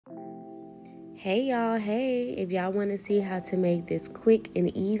Hey y'all, hey, if y'all want to see how to make this quick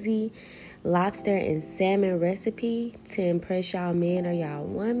and easy lobster and salmon recipe to impress y'all men or y'all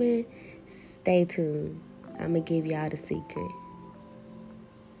women, stay tuned. I'm going to give y'all the secret.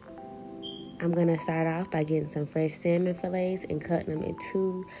 I'm going to start off by getting some fresh salmon fillets and cutting them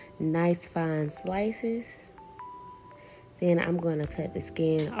into nice fine slices. Then I'm going to cut the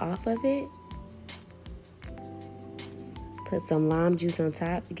skin off of it. Put some lime juice on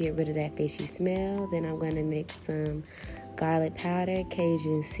top to get rid of that fishy smell. Then I'm going to mix some garlic powder,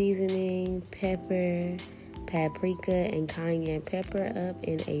 Cajun seasoning, pepper, paprika, and cayenne pepper up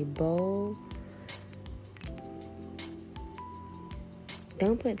in a bowl.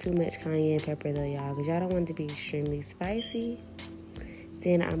 Don't put too much cayenne pepper though, y'all, because y'all don't want it to be extremely spicy.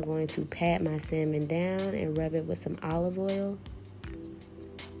 Then I'm going to pat my salmon down and rub it with some olive oil.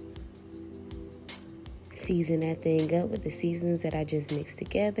 Season that thing up with the seasonings that I just mixed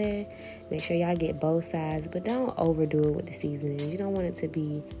together. Make sure y'all get both sides, but don't overdo it with the seasonings. You don't want it to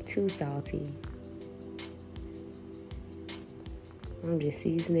be too salty. I'm just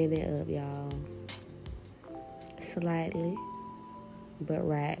seasoning it up, y'all. Slightly, but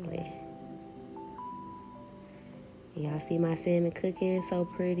rightly. Y'all see my salmon cooking so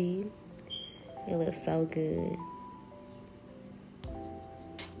pretty? It looks so good.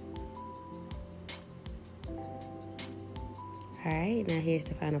 Alright, now here's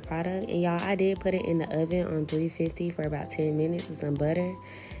the final product. And y'all, I did put it in the oven on 350 for about 10 minutes with some butter,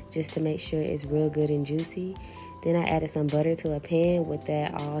 just to make sure it's real good and juicy. Then I added some butter to a pan with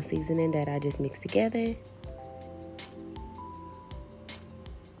that all seasoning that I just mixed together.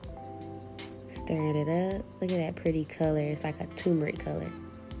 Stirring it up. Look at that pretty color. It's like a turmeric color.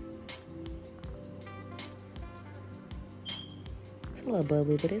 It's a little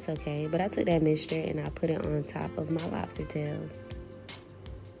bubbly, but it's okay. But I took that mixture and I put it on top of my lobster tails.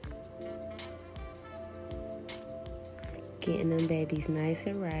 Getting them babies nice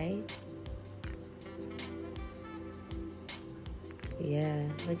and right. Yeah,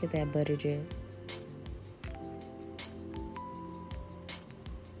 look at that butter drip.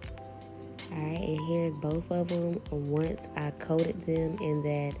 Alright, and here's both of them once I coated them in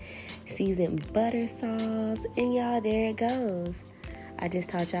that seasoned butter sauce. And y'all, there it goes. I just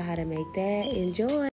taught y'all how to make that. Enjoy.